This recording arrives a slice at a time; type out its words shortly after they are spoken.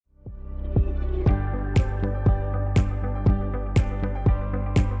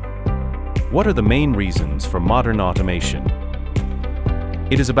What are the main reasons for modern automation?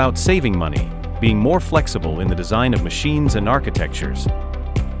 It is about saving money, being more flexible in the design of machines and architectures,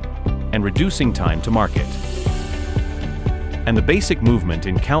 and reducing time to market. And the basic movement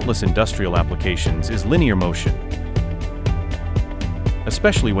in countless industrial applications is linear motion,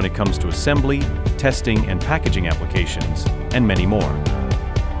 especially when it comes to assembly, testing, and packaging applications, and many more.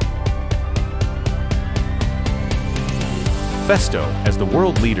 Festo, as the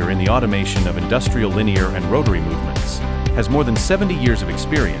world leader in the automation of industrial linear and rotary movements, has more than 70 years of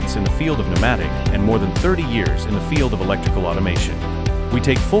experience in the field of pneumatic and more than 30 years in the field of electrical automation. We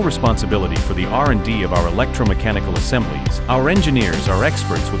take full responsibility for the R&D of our electromechanical assemblies. Our engineers are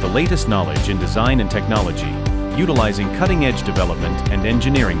experts with the latest knowledge in design and technology, utilizing cutting-edge development and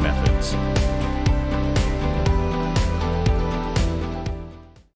engineering methods.